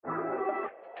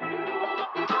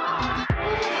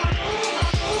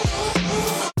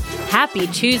Happy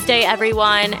Tuesday,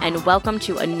 everyone, and welcome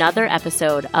to another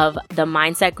episode of the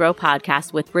Mindset Grow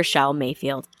podcast with Rochelle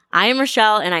Mayfield. I am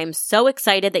Rochelle, and I am so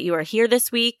excited that you are here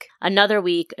this week.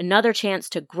 Another chance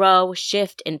to grow,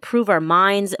 shift, improve our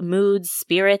minds, moods,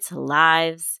 spirits,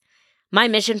 lives. My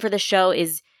mission for the show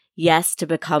is, yes, to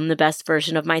become the best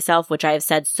version of myself, which I have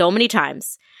said so many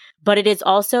times, but it is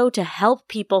also to help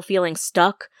people feeling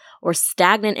stuck or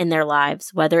stagnant in their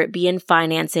lives, whether it be in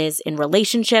finances, in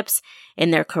relationships, in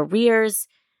their careers,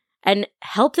 and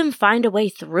help them find a way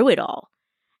through it all.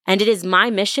 And it is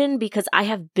my mission because I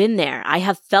have been there. I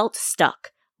have felt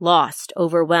stuck, lost,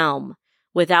 overwhelmed,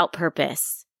 without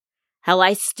purpose. Hell,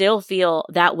 I still feel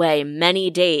that way many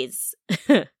days.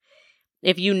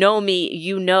 If you know me,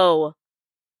 you know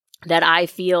that I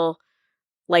feel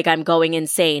like I'm going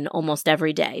insane almost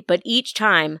every day. But each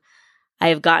time I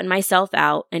have gotten myself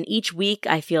out, and each week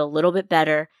I feel a little bit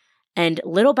better. And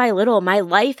little by little, my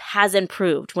life has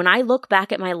improved. When I look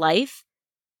back at my life,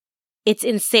 it's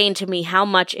insane to me how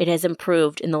much it has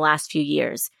improved in the last few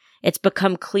years. It's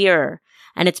become clearer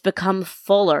and it's become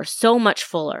fuller, so much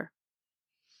fuller.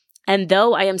 And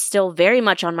though I am still very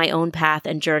much on my own path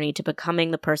and journey to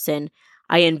becoming the person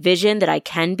I envision that I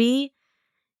can be,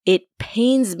 it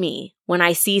pains me when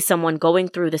I see someone going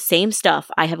through the same stuff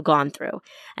I have gone through.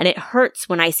 And it hurts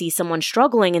when I see someone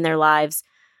struggling in their lives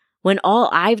when all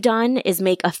I've done is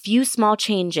make a few small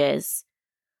changes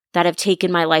that have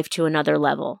taken my life to another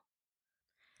level.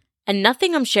 And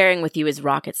nothing I'm sharing with you is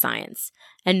rocket science.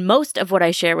 And most of what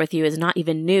I share with you is not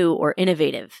even new or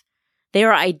innovative. They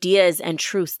are ideas and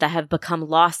truths that have become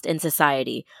lost in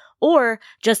society, or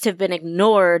just have been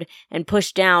ignored and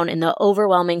pushed down in the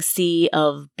overwhelming sea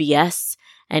of BS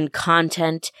and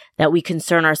content that we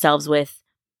concern ourselves with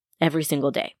every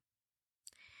single day.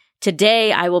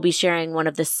 Today, I will be sharing one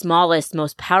of the smallest,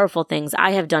 most powerful things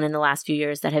I have done in the last few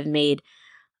years that have made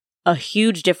a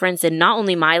huge difference in not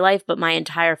only my life, but my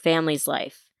entire family's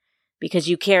life. Because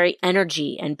you carry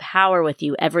energy and power with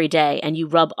you every day, and you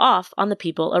rub off on the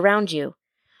people around you.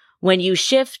 When you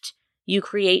shift, you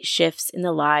create shifts in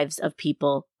the lives of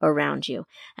people around you.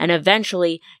 And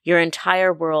eventually, your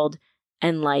entire world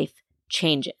and life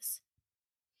changes.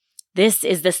 This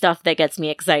is the stuff that gets me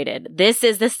excited. This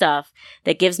is the stuff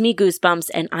that gives me goosebumps,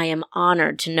 and I am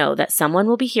honored to know that someone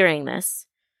will be hearing this.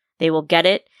 They will get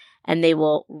it, and they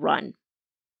will run.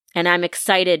 And I'm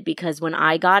excited because when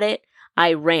I got it,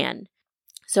 I ran.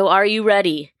 So are you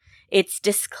ready? It's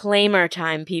disclaimer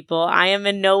time, people. I am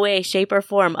in no way, shape, or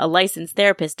form a licensed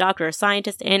therapist, doctor, or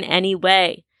scientist in any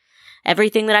way.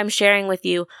 Everything that I'm sharing with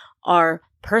you are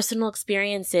personal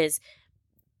experiences,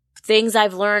 things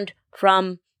I've learned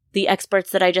from the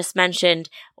experts that I just mentioned,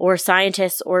 or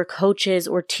scientists, or coaches,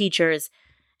 or teachers.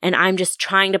 And I'm just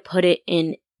trying to put it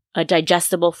in a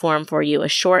digestible form for you, a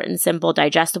short and simple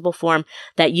digestible form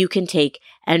that you can take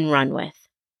and run with.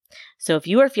 So if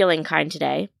you are feeling kind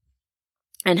today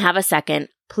and have a second,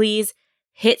 please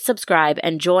hit subscribe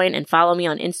and join and follow me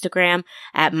on Instagram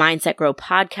at Mindset Grow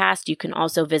Podcast. You can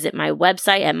also visit my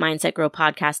website at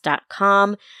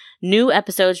mindsetgrowpodcast.com. New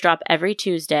episodes drop every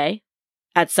Tuesday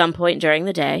at some point during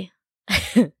the day.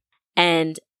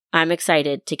 And I'm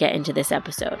excited to get into this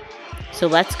episode. So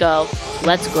let's go.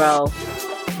 Let's grow.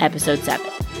 Episode 7.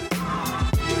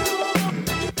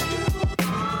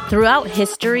 Throughout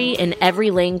history, in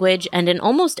every language, and in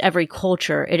almost every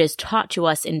culture, it is taught to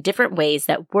us in different ways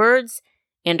that words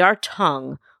and our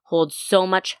tongue hold so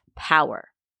much power.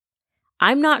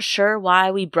 I'm not sure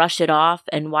why we brush it off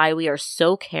and why we are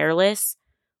so careless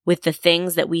with the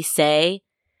things that we say,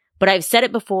 but I've said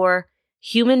it before,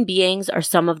 human beings are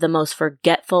some of the most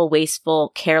forgetful,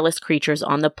 wasteful, careless creatures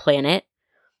on the planet.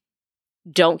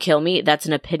 Don't kill me. That's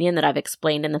an opinion that I've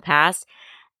explained in the past.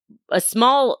 A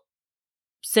small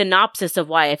synopsis of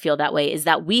why I feel that way is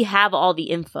that we have all the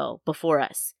info before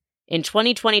us. In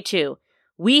 2022,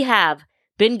 we have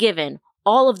been given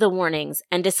all of the warnings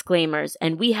and disclaimers,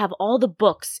 and we have all the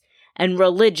books and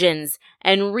religions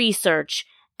and research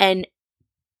and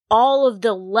all of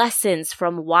the lessons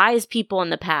from wise people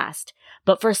in the past.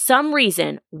 But for some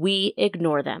reason, we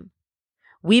ignore them.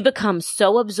 We become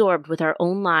so absorbed with our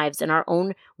own lives and our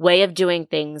own way of doing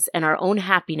things and our own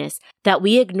happiness that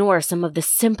we ignore some of the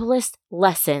simplest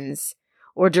lessons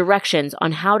or directions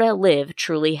on how to live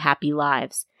truly happy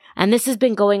lives. And this has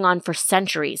been going on for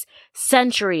centuries.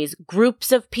 Centuries,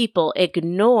 groups of people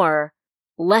ignore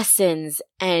lessons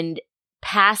and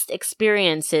past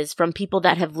experiences from people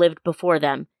that have lived before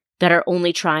them that are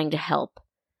only trying to help.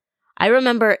 I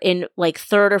remember in like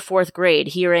 3rd or 4th grade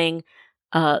hearing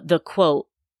the quote,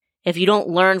 If you don't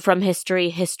learn from history,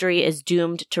 history is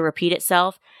doomed to repeat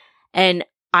itself. And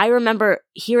I remember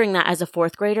hearing that as a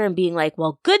fourth grader and being like,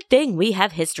 well, good thing we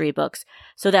have history books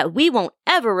so that we won't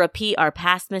ever repeat our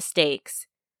past mistakes.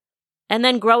 And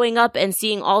then growing up and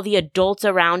seeing all the adults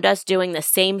around us doing the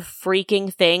same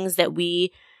freaking things that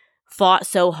we fought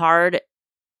so hard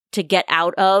to get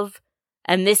out of.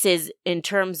 And this is in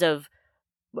terms of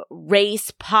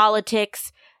race,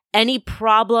 politics, any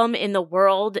problem in the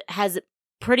world has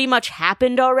pretty much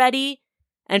happened already.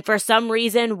 And for some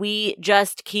reason, we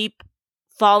just keep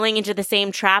falling into the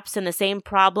same traps and the same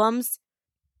problems.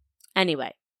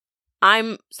 Anyway,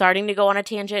 I'm starting to go on a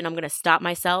tangent and I'm going to stop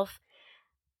myself.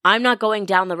 I'm not going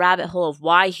down the rabbit hole of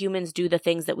why humans do the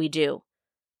things that we do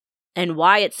and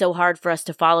why it's so hard for us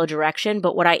to follow direction.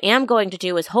 But what I am going to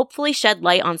do is hopefully shed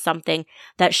light on something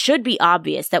that should be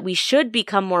obvious, that we should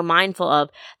become more mindful of,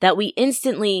 that we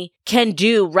instantly can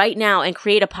do right now and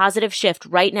create a positive shift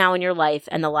right now in your life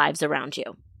and the lives around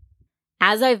you.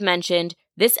 As I've mentioned,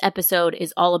 this episode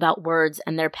is all about words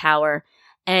and their power.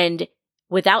 And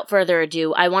without further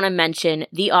ado, I want to mention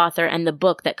the author and the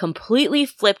book that completely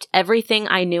flipped everything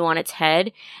I knew on its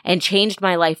head and changed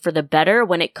my life for the better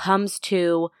when it comes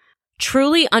to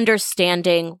truly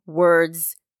understanding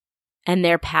words and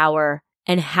their power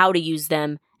and how to use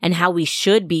them and how we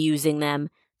should be using them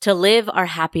to live our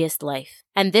happiest life.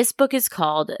 And this book is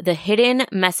called The Hidden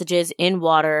Messages in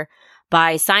Water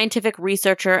by scientific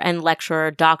researcher and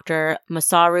lecturer Dr.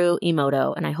 Masaru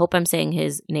Emoto. And I hope I'm saying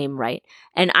his name right.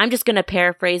 And I'm just going to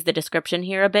paraphrase the description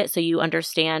here a bit so you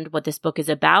understand what this book is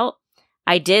about.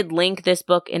 I did link this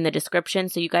book in the description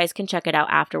so you guys can check it out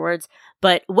afterwards.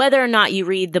 But whether or not you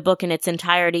read the book in its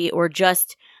entirety or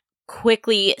just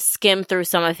quickly skim through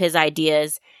some of his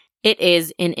ideas, it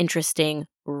is an interesting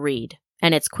read.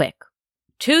 And it's quick.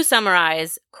 To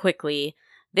summarize quickly,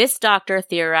 this doctor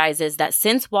theorizes that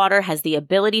since water has the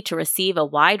ability to receive a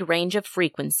wide range of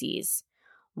frequencies,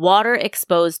 water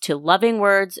exposed to loving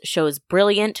words shows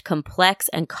brilliant, complex,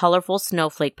 and colorful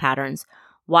snowflake patterns,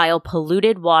 while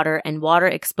polluted water and water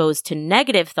exposed to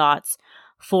negative thoughts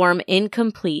form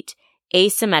incomplete,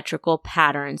 asymmetrical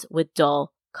patterns with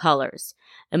dull colors.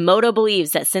 Emoto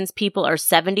believes that since people are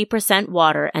 70%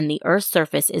 water and the Earth's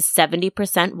surface is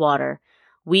 70% water,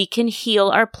 we can heal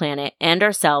our planet and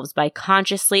ourselves by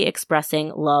consciously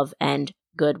expressing love and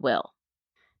goodwill.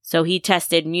 So he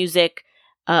tested music,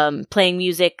 playing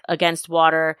music against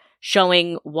water,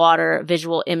 showing water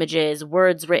visual images,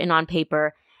 words written on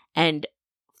paper, and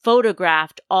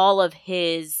photographed all of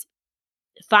his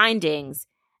findings.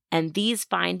 And these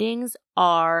findings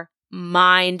are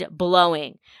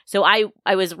mind-blowing. So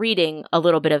I was reading a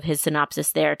little bit of his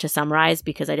synopsis there to summarize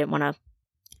because I didn't want to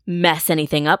mess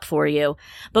anything up for you.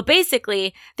 But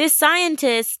basically, this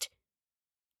scientist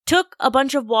took a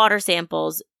bunch of water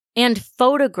samples and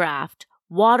photographed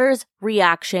water's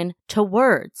reaction to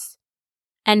words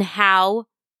and how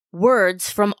words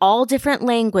from all different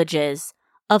languages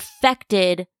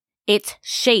affected its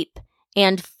shape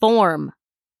and form.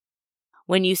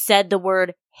 When you said the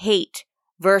word hate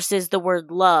versus the word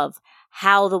love,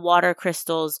 how the water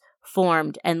crystals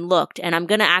formed and looked. And I'm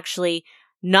going to actually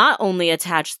not only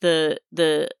attach the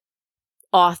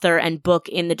author and book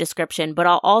in the description, but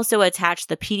I'll also attach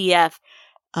the PDF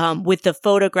with the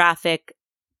photographic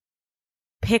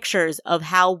pictures of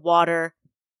how water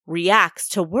reacts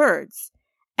to words.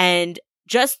 And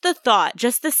just the thought,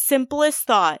 just the simplest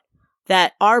thought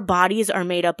that our bodies are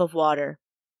made up of water.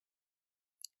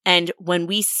 And when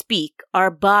we speak, our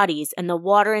bodies and the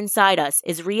water inside us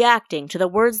is reacting to the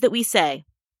words that we say.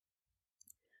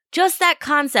 Just that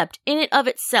concept in and of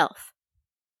itself.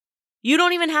 You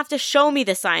don't even have to show me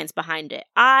the science behind it.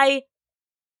 I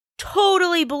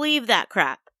totally believe that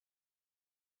crap.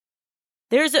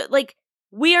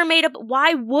 We are made up.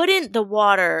 Why wouldn't the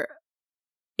water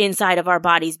inside of our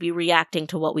bodies be reacting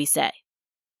to what we say?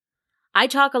 I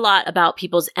talk a lot about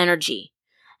people's energy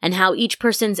and how each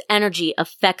person's energy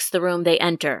affects the room they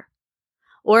enter,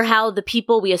 or how the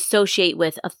people we associate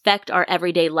with affect our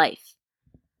everyday life.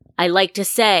 I like to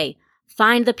say,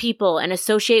 find the people and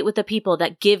associate with the people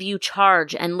that give you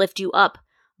charge and lift you up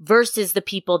versus the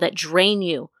people that drain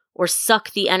you or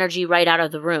suck the energy right out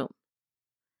of the room.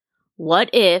 What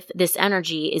if this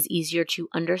energy is easier to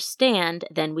understand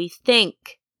than we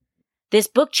think? This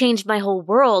book changed my whole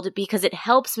world because it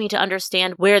helps me to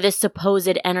understand where this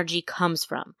supposed energy comes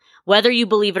from, whether you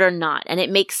believe it or not. And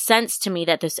it makes sense to me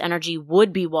that this energy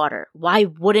would be water. Why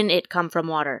wouldn't it come from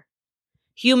water?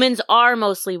 Humans are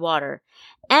mostly water.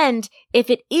 And if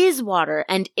it is water,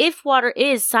 and if water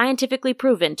is scientifically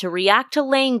proven to react to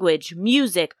language,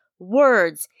 music,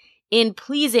 words in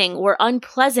pleasing or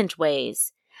unpleasant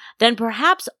ways, then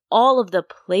perhaps all of the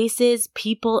places,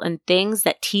 people, and things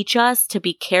that teach us to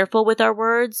be careful with our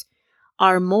words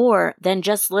are more than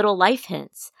just little life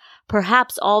hints.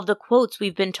 Perhaps all of the quotes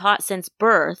we've been taught since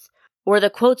birth, or the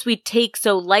quotes we take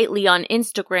so lightly on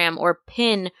Instagram or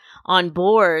pin on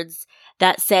boards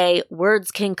that say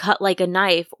words can cut like a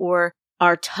knife, or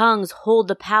our tongues hold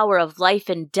the power of life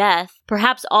and death.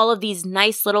 Perhaps all of these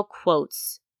nice little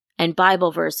quotes and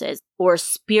Bible verses or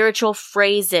spiritual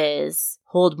phrases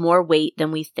hold more weight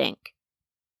than we think.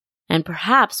 And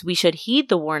perhaps we should heed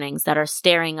the warnings that are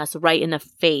staring us right in the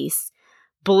face,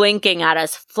 blinking at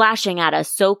us, flashing at us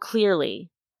so clearly.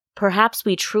 Perhaps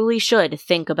we truly should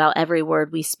think about every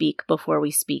word we speak before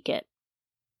we speak it.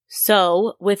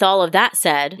 So, with all of that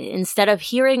said, instead of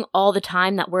hearing all the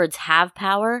time that words have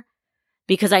power,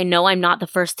 because I know I'm not the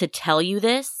first to tell you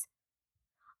this,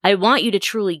 I want you to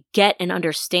truly get and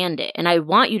understand it, and I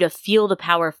want you to feel the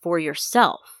power for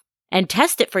yourself and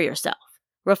test it for yourself.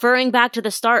 Referring back to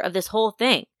the start of this whole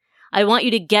thing, I want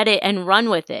you to get it and run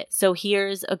with it. So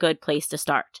here's a good place to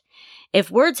start. If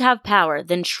words have power,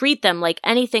 then treat them like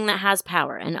anything that has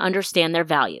power and understand their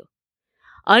value.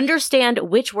 Understand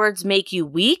which words make you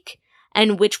weak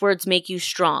and which words make you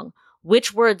strong.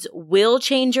 Which words will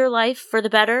change your life for the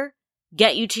better,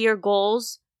 get you to your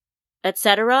goals,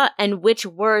 etc., and which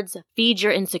words feed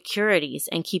your insecurities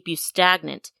and keep you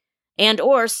stagnant and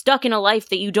or stuck in a life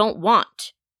that you don't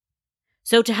want.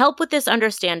 So to help with this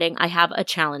understanding, I have a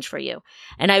challenge for you,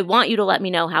 and I want you to let me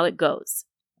know how it goes.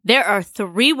 There are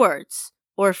 3 words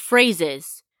or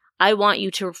phrases I want you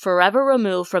to forever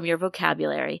remove from your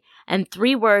vocabulary, and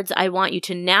 3 words I want you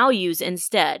to now use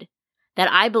instead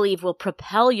that I believe will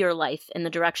propel your life in the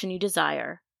direction you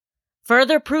desire,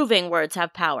 further proving words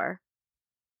have power.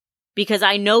 Because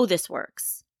I know this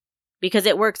works. Because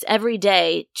it works every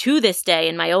day to this day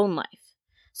in my own life.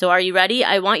 So are you ready?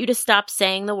 I want you to stop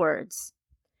saying the words.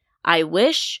 I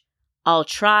wish, I'll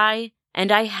try,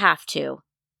 and I have to.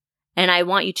 And I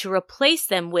want you to replace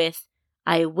them with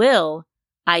I will,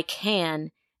 I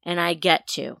can, and I get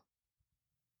to.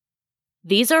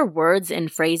 These are words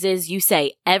and phrases you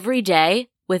say every day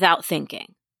without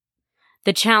thinking.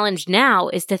 The challenge now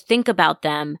is to think about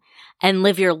them and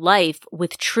live your life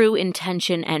with true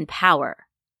intention and power.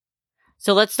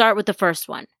 So let's start with the first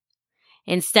one.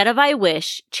 Instead of I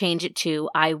wish, change it to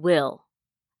I will.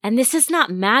 And this is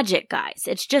not magic, guys.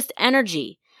 It's just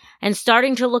energy and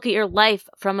starting to look at your life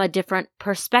from a different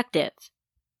perspective.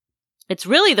 It's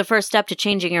really the first step to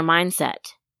changing your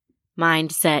mindset.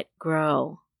 Mindset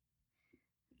grow.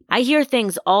 I hear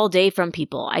things all day from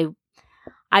people.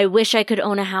 I wish I could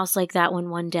own a house like that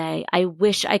one day. I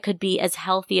wish I could be as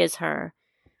healthy as her.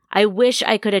 I wish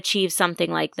I could achieve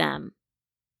something like them.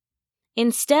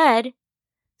 Instead,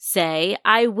 say,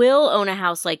 I will own a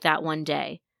house like that one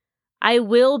day. I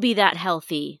will be that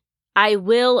healthy. I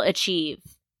will achieve.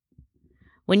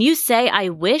 When you say I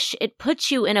wish, it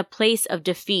puts you in a place of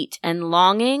defeat and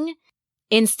longing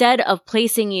instead of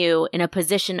placing you in a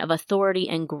position of authority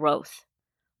and growth.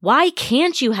 Why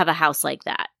can't you have a house like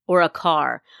that or a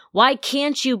car? Why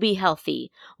can't you be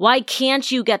healthy? Why can't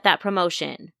you get that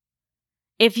promotion?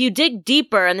 If you dig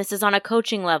deeper, and this is on a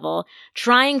coaching level,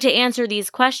 trying to answer these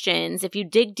questions, if you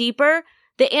dig deeper,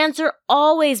 the answer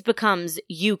always becomes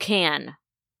you can.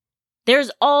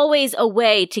 There's always a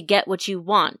way to get what you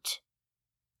want.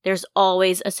 There's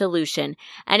always a solution.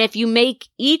 And if you make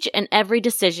each and every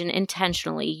decision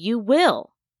intentionally, you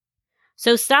will.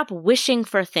 So stop wishing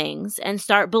for things and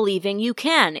start believing you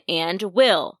can and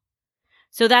will.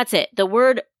 So that's it. The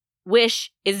word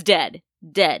wish is dead.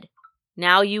 Dead.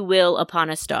 Now you will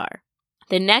upon a star.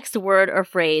 The next word or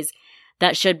phrase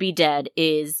that should be dead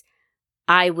is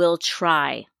I will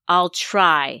try. I'll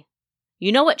try.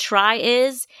 You know what try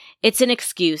is? It's an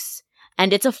excuse,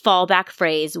 and it's a fallback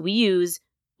phrase we use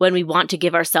when we want to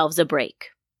give ourselves a break.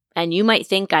 And you might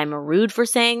think I'm rude for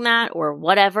saying that or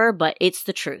whatever, but it's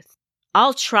the truth.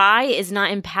 I'll try is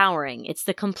not empowering. It's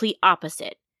the complete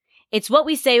opposite. It's what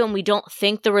we say when we don't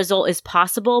think the result is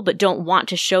possible, but don't want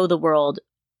to show the world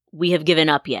we have given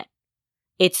up yet.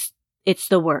 It's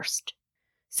the worst.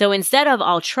 So instead of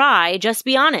I'll try, just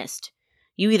be honest.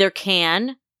 You either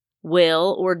can,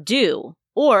 will, or do,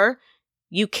 or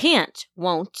you can't,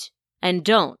 won't, and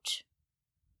don't.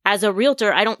 As a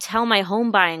realtor, I don't tell my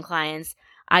home buying clients,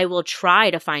 I will try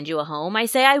to find you a home. I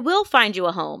say, I will find you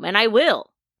a home, and I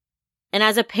will. And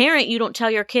as a parent, you don't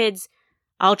tell your kids,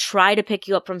 I'll try to pick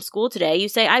you up from school today. You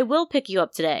say, I will pick you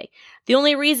up today. The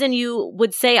only reason you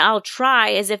would say I'll try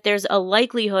is if there's a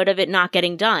likelihood of it not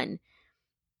getting done.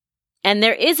 And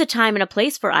there is a time and a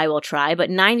place for I will try, but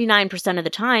 99% of the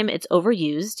time it's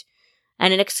overused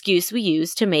and an excuse we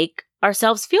use to make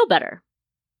ourselves feel better.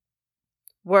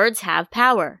 Words have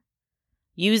power.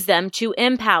 Use them to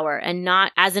empower and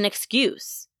not as an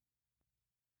excuse.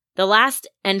 The last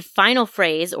and final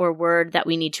phrase or word that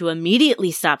we need to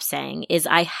immediately stop saying is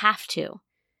I have to,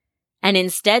 and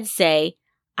instead say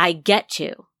I get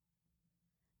to.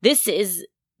 This is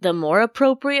the more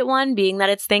appropriate one, being that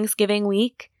it's Thanksgiving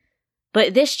week.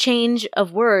 But this change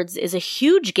of words is a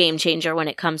huge game changer when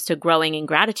it comes to growing in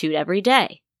gratitude every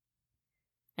day.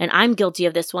 And I'm guilty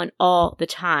of this one all the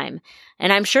time.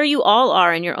 And I'm sure you all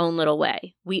are in your own little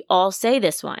way. We all say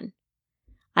this one.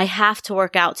 I have to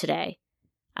work out today.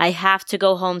 I have to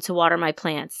go home to water my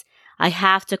plants. I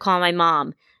have to call my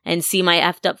mom and see my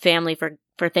effed up family for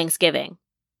Thanksgiving.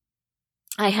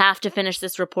 I have to finish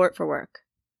this report for work.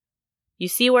 You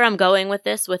see where I'm going with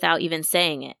this without even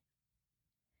saying it.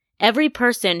 Every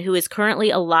person who is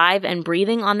currently alive and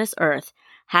breathing on this earth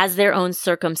has their own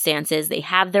circumstances. They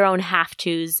have their own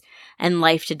have-tos and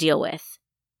life to deal with.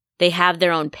 They have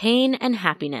their own pain and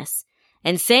happiness.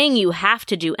 And saying you have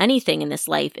to do anything in this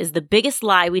life is the biggest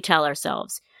lie we tell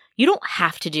ourselves. You don't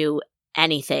have to do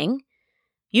anything.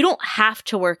 You don't have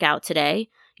to work out today.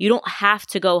 You don't have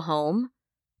to go home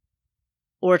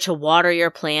or to water your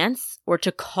plants or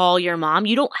to call your mom.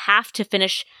 You don't have to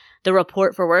finish the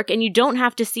report for work, and you don't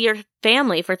have to see your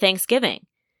family for Thanksgiving.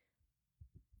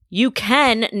 You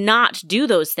can not do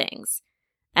those things,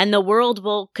 and the world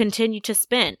will continue to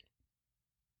spin.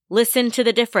 Listen to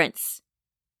the difference.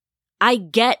 I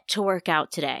get to work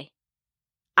out today.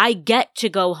 I get to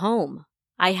go home.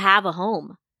 I have a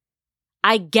home.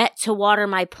 I get to water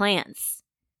my plants.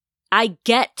 I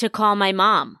get to call my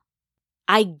mom.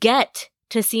 I get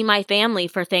to see my family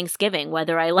for Thanksgiving,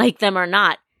 whether I like them or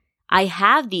not. I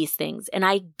have these things and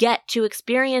I get to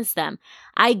experience them.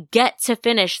 I get to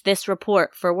finish this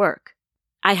report for work.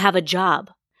 I have a job.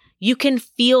 You can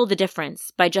feel the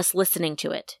difference by just listening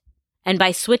to it. And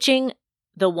by switching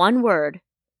the one word,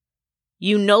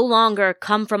 you no longer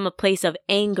come from a place of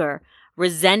anger,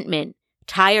 resentment,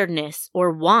 tiredness, or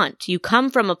want. You come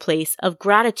from a place of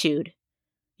gratitude.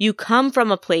 You come from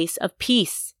a place of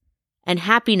peace and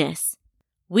happiness.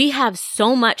 We have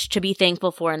so much to be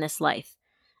thankful for in this life.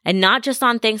 And not just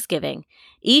on Thanksgiving.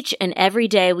 Each and every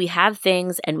day we have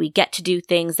things and we get to do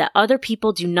things that other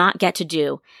people do not get to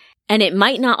do. And it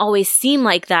might not always seem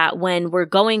like that when we're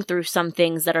going through some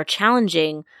things that are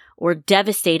challenging or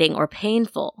devastating or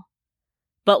painful.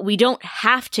 But we don't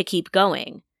have to keep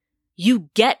going. You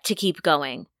get to keep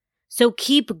going. So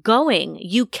keep going.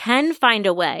 You can find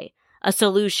a way, a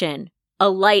solution, a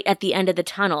light at the end of the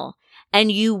tunnel,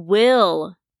 and you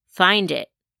will find it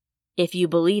if you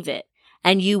believe it.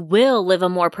 And you will live a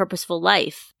more purposeful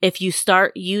life if you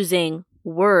start using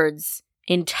words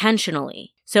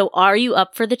intentionally. So are you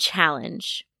up for the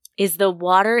challenge? Is the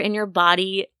water in your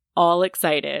body all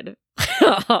excited?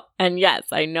 And yes,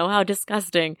 I know how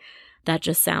disgusting that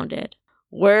just sounded.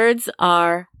 Words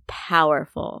are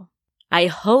powerful. I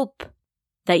hope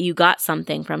that you got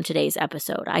something from today's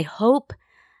episode. I hope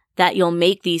that you'll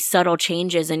make these subtle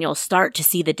changes and you'll start to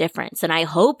see the difference. And I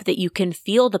hope that you can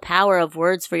feel the power of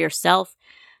words for yourself,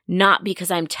 not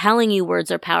because I'm telling you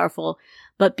words are powerful,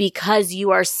 but because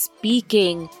you are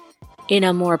speaking in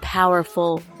a more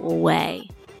powerful way.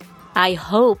 I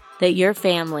hope that your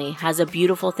family has a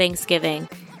beautiful Thanksgiving.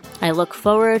 I look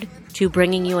forward to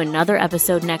bringing you another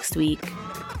episode next week.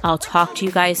 I'll talk to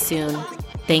you guys soon.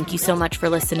 Thank you so much for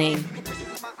listening.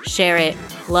 Share it,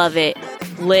 love it,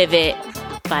 live it.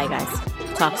 Bye, guys.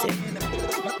 Talk soon.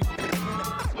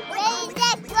 Raise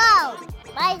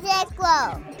it,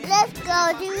 grow. Let's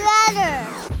go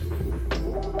together.